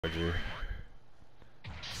Charger.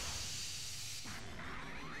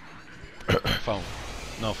 Phone.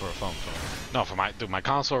 No, for a phone. No, for my my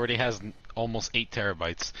console already has almost 8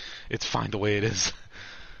 terabytes. It's fine the way it is.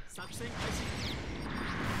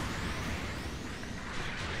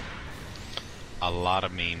 A lot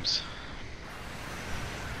of memes.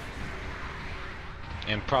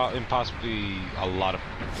 And possibly a lot of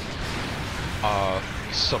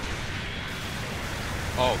sub.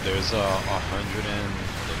 Oh, there's 100 and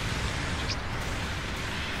just.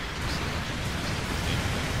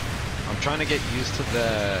 I'm trying to get used to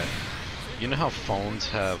the. You know how phones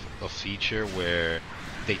have a feature where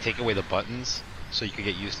they take away the buttons, so you can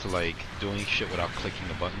get used to like doing shit without clicking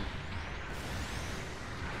the button.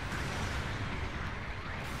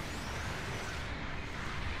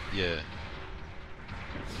 Yeah.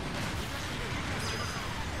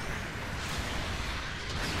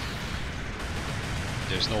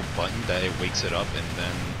 There's no button that it wakes it up and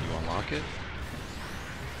then you unlock it.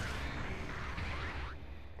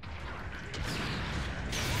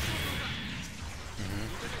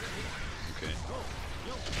 Okay.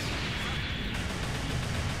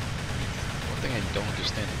 One thing I don't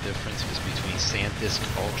understand the difference is between SanDisk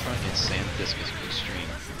Ultra and SanDisk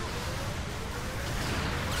Extreme.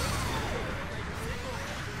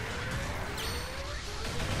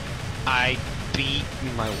 I beat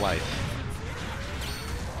my wife.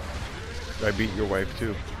 I beat your wife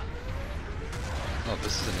too. Oh,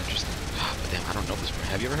 this is an interesting. But damn, I don't know this brand.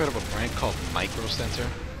 Have you ever heard of a brand called Micro Center?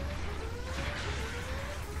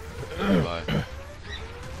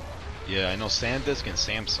 Yeah, I know SanDisk and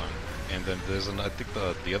Samsung, and then there's I think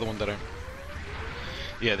the other one that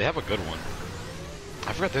yeah, they have a good one.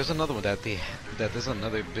 I forgot there's another one that there's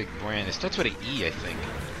another big brand. It starts with an E, I think.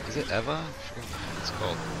 Is it Eva? I forgot what it's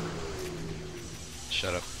called.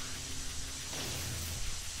 Shut up.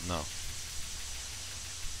 No.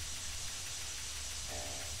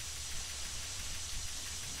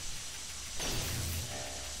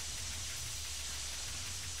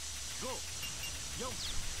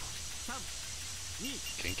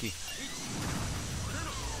 Kinky.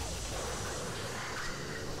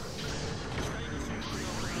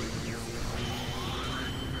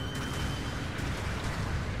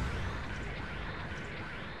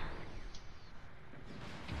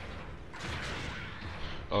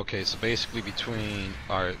 Okay, so basically between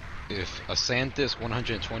if a SanDisk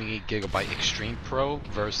 128 gigabyte Extreme Pro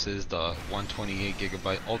versus the 128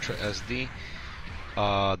 gigabyte Ultra SD,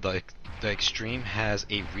 the Extreme has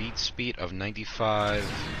a read speed of 95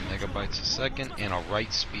 megabytes a second and a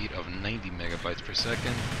write speed of 90 megabytes per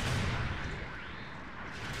second.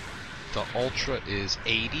 The Ultra is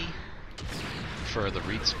 80 for the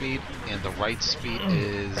read speed, and the write speed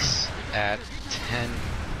is at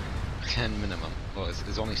 10 minimum. Well,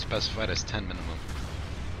 it's only specified as 10 minimum.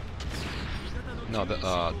 No,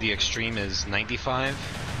 the Extreme is 95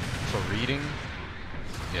 for reading.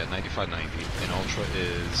 Yeah, 95, 90, and Ultra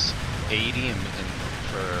is 80, and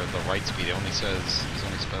for the write speed, it only says it's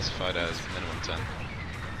only specified as minimum 10.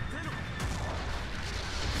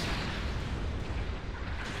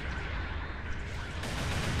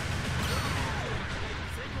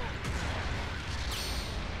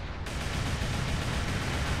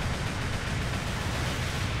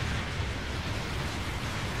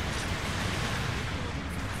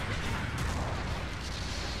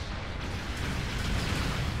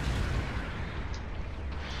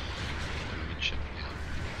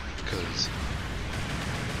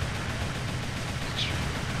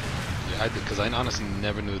 Because I honestly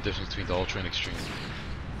never knew the difference between the Ultra and Extreme.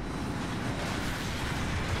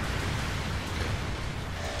 Okay.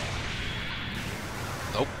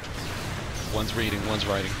 Nope. One's reading, one's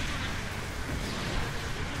writing.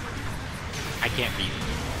 I can't read.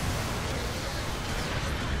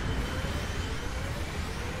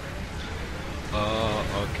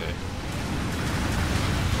 Okay.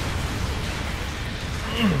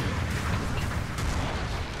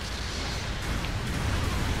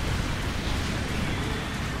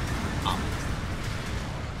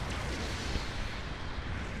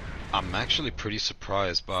 I'm actually pretty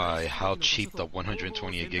surprised by how cheap the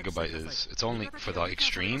 128 gigabyte is. It's only for the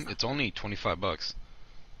Extreme. It's only 25 bucks.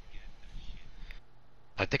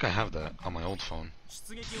 I think I have that on my old phone.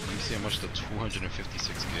 Let me see how much the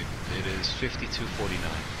 256 gig. It is $52.49.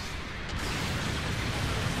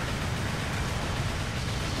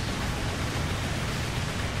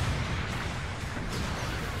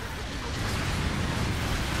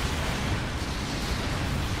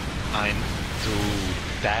 Dude,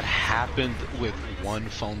 that happened with one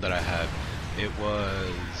phone that I had. It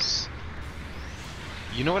was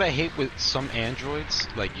You know what I hate with some Androids?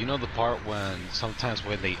 Like, you know the part when sometimes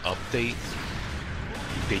when they update,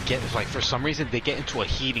 they get, like, for some reason they get into a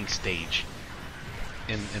heating stage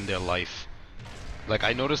in their life. Like,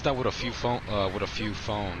 I noticed that with a few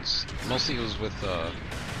phones. Mostly it was with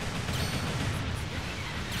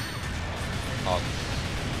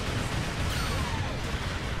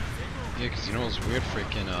yeah, because you know it was weird.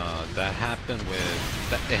 Freaking that happened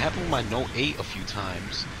with it happened with my Note 8 a few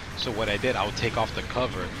times. So what I did, I would take off the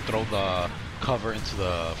cover, throw the cover into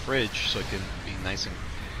the fridge so it can be nice and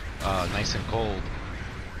cold,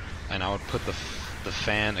 and I would put the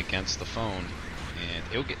fan against the phone, and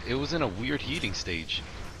it was in a weird heating stage,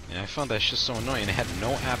 and I found that just so annoying. It had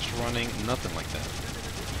no apps running, nothing like that.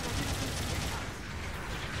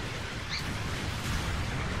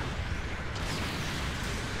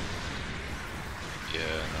 Yeah,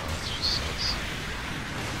 no, it's just sucks.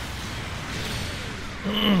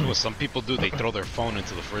 What some people do, they throw their phone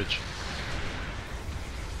into the fridge.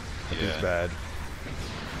 That is bad.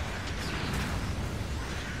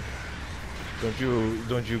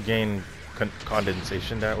 Don't you gain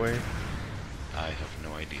condensation that way? I have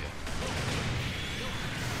no idea.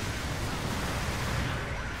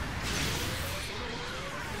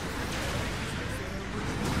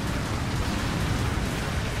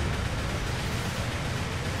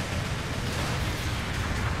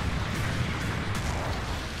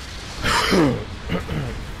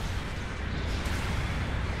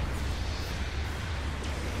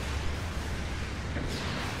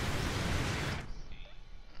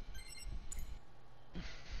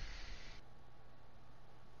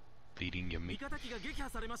 Leading your meat.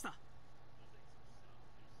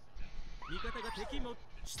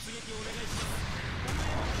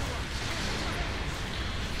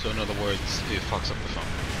 So in other words, it fucks up the phone.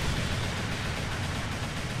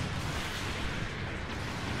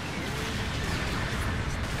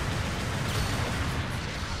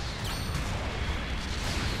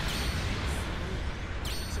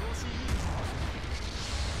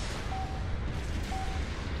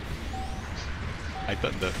 I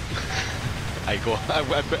done that. I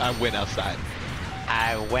went outside.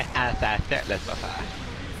 I went outside, let's go.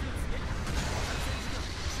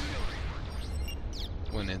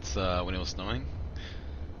 When it was snowing.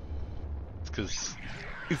 It's cause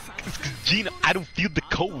Gina, I don't feel the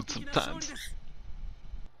cold sometimes.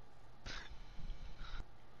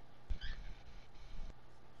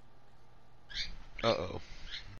 Uh-oh.